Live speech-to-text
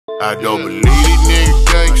I don't believe these niggas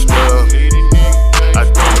gangsta. I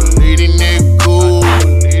don't believe these niggas cool.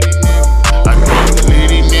 I don't believe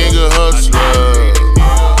these niggas hustler.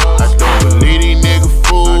 I don't believe these niggas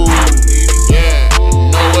fool. Yeah,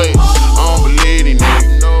 no way. I don't believe these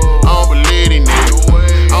niggas. I don't believe these niggas.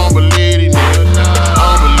 I don't believe these niggas.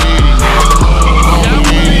 I don't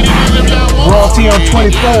believe these niggas. Royalty on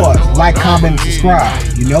 24. Like, comment, and subscribe.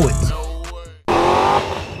 You know it.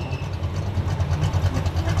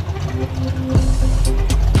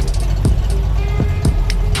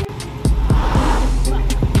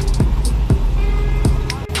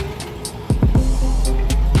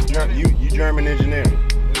 You German engineering.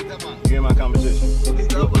 You in my competition.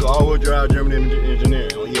 You all-wheel drive German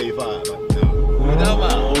engineering on E85. What you talking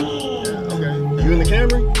about? Yeah, okay. You in the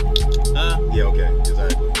Camry? Huh? Yeah, okay,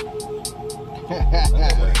 exactly. What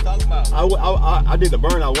are you talking about? I did the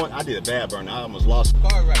burn. I did a bad burn. I almost lost.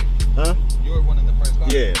 Car right? Huh? You were one of the first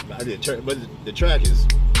cars. Yeah, I did. But the track is.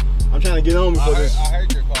 I'm trying to get on before this. I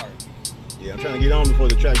heard your car. Yeah, I'm trying to get on before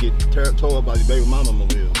the track get tore up by the baby mama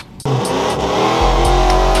mobile.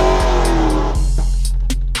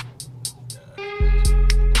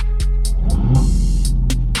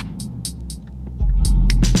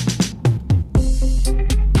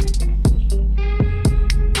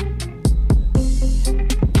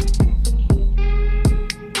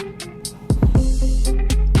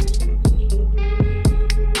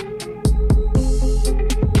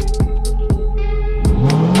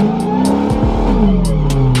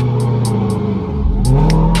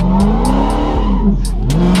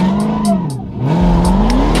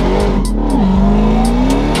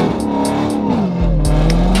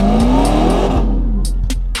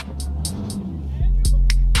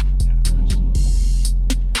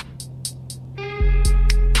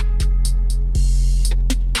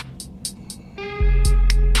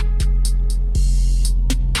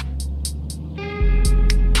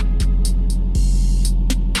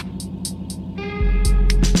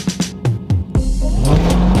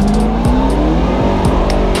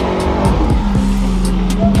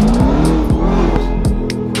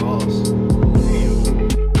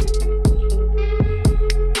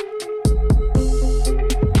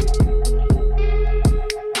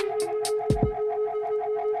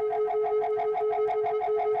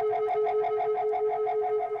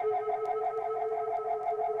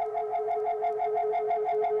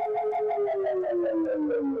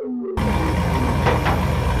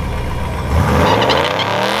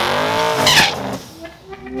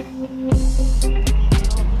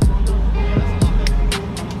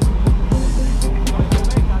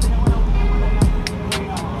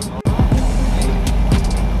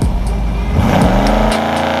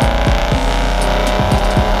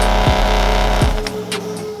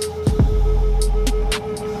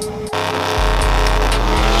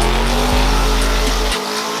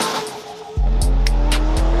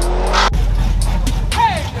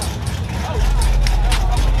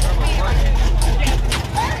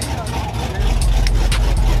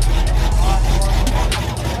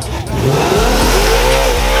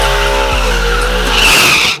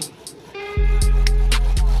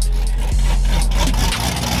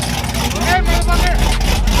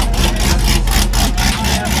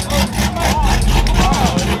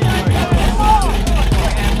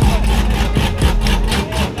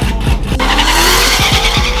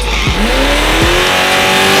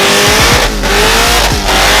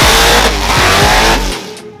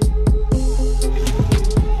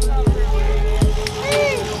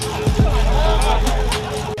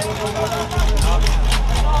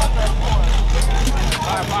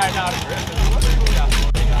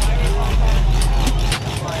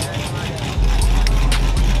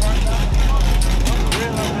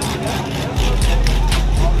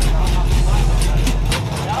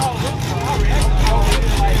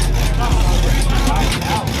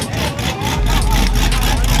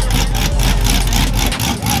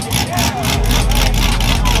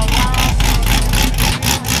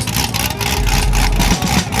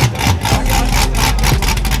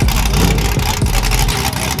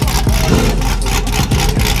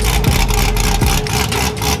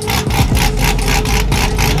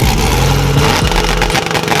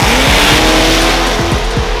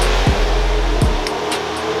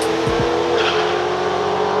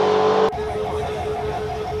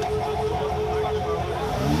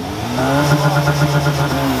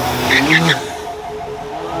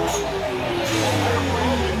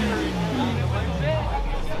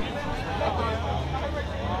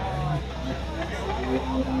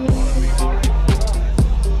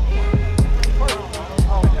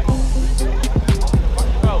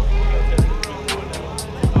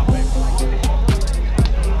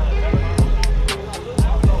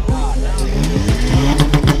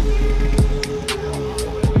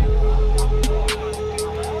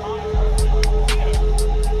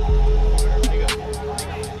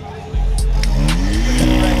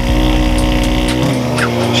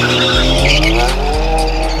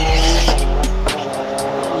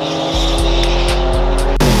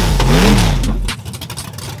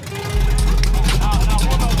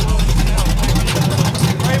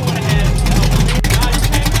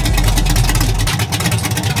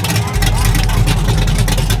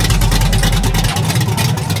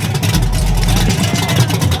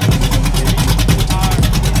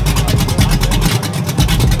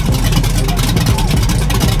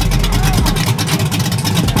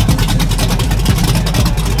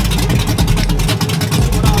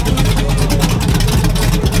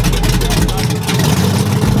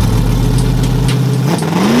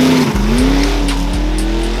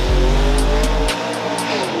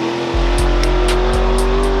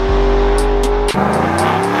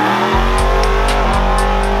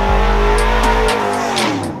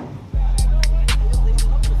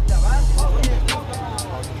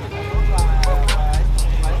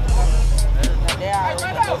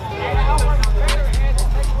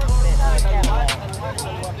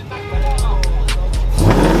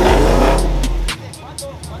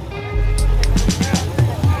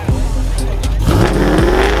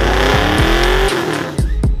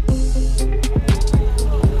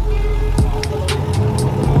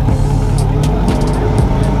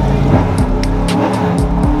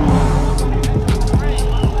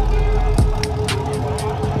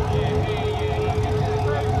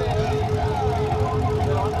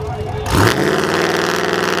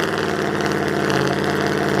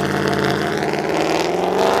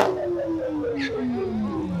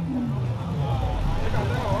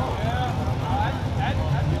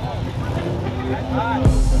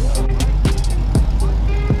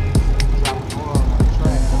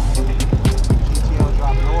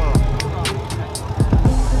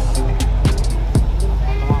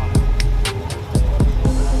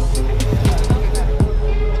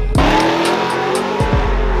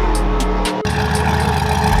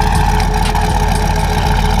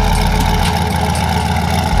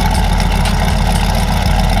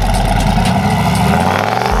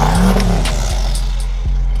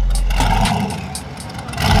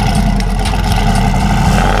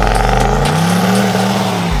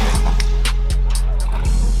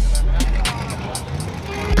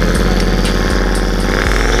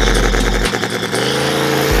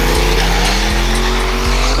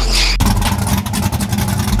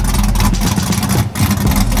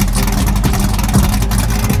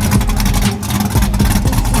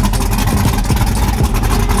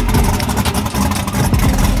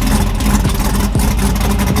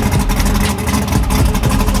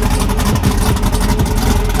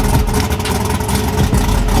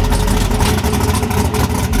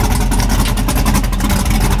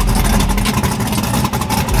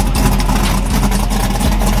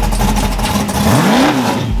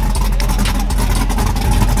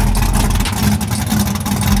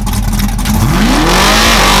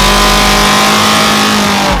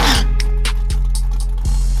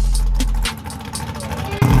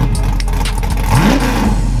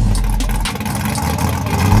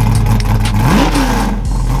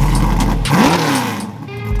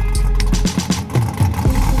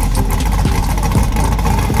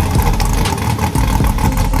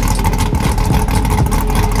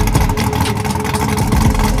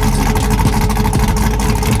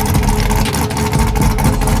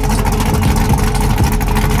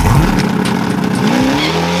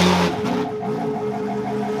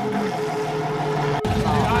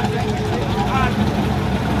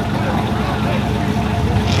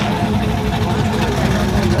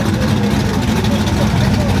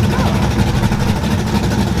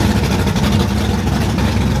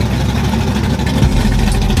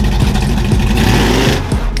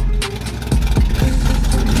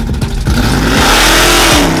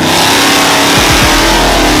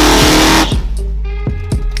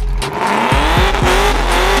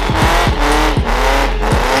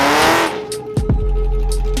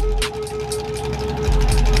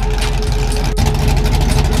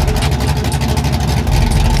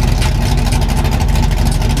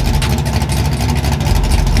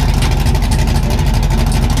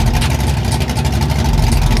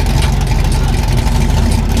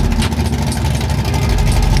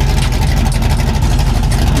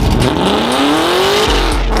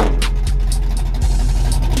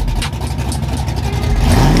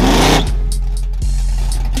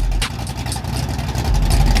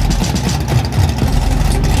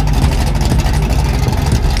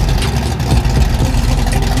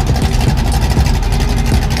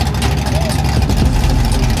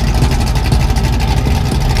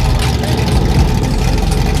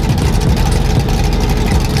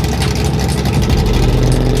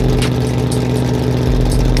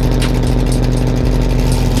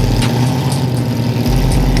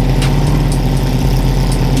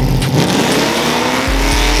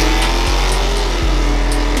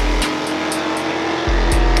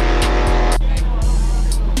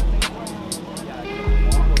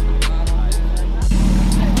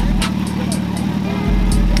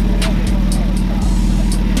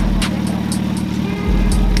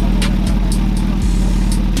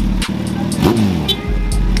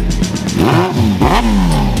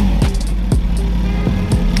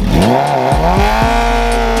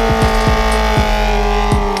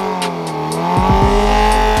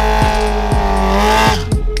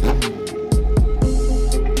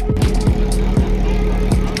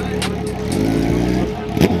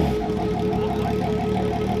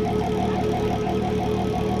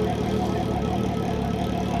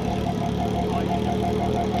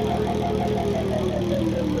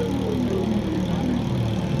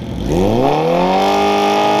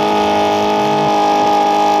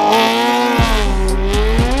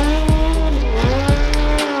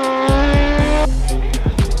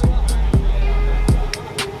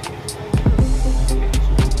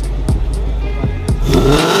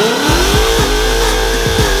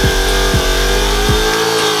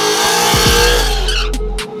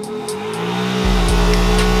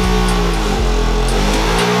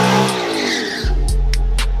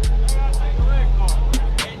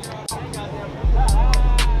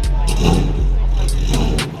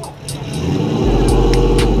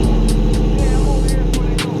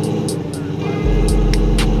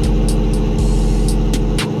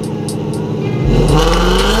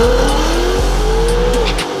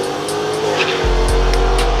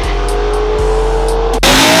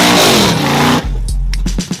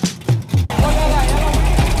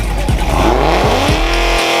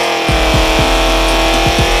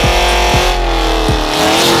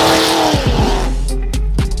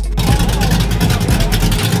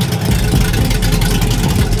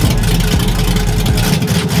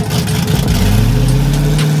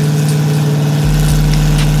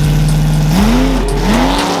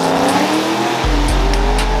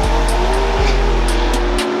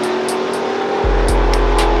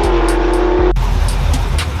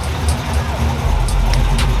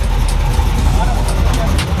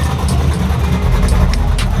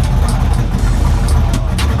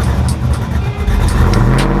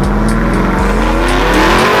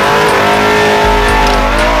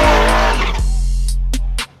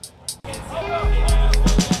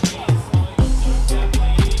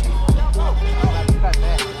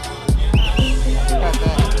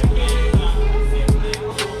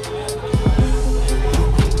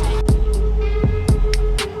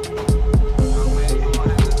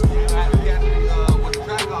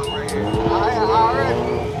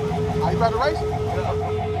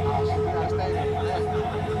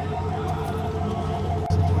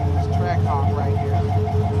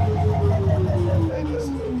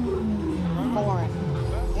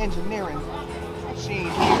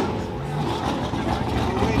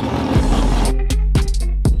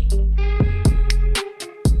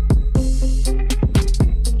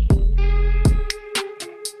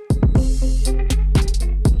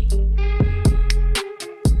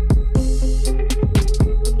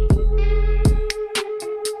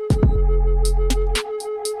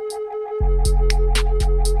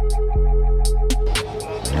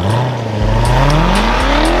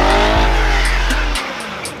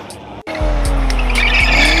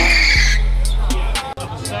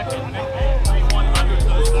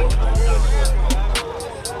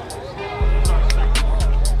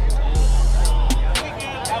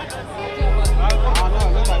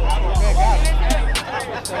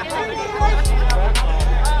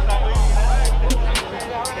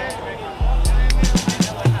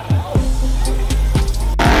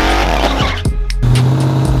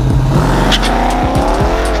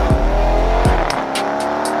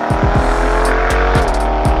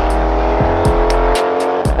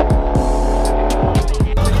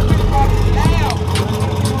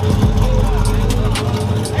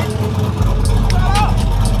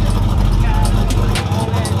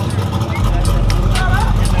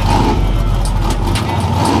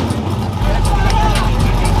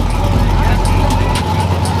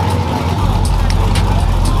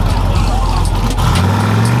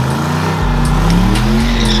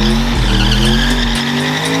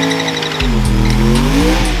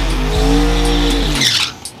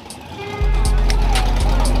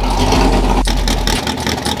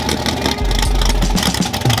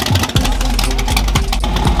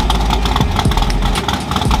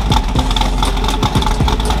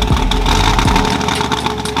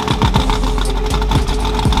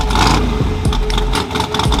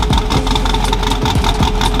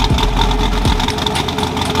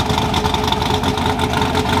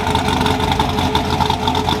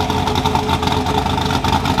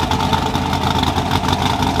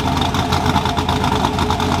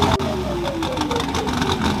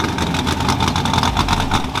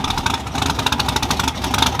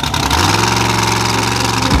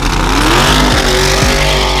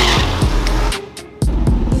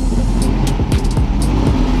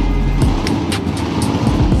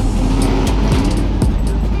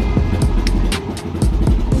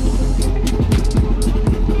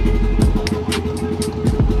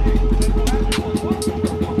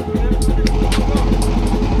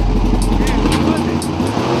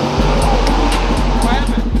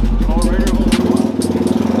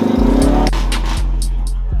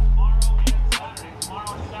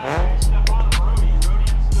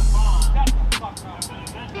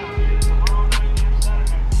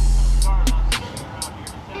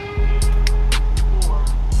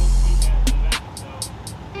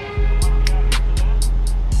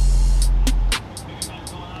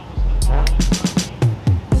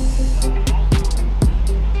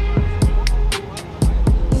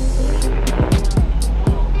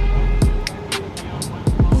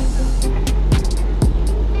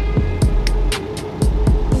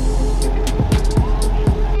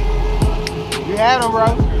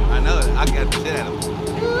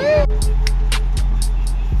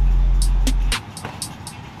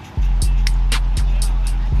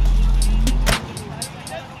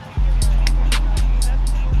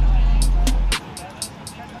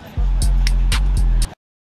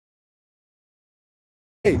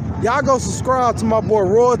 y'all go subscribe to my boy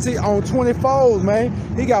Royalty on 24s, man.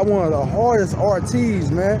 He got one of the hardest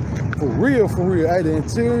RTs, man. For real, for real. Hey, the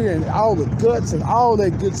interior and all the guts and all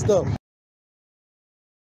that good stuff.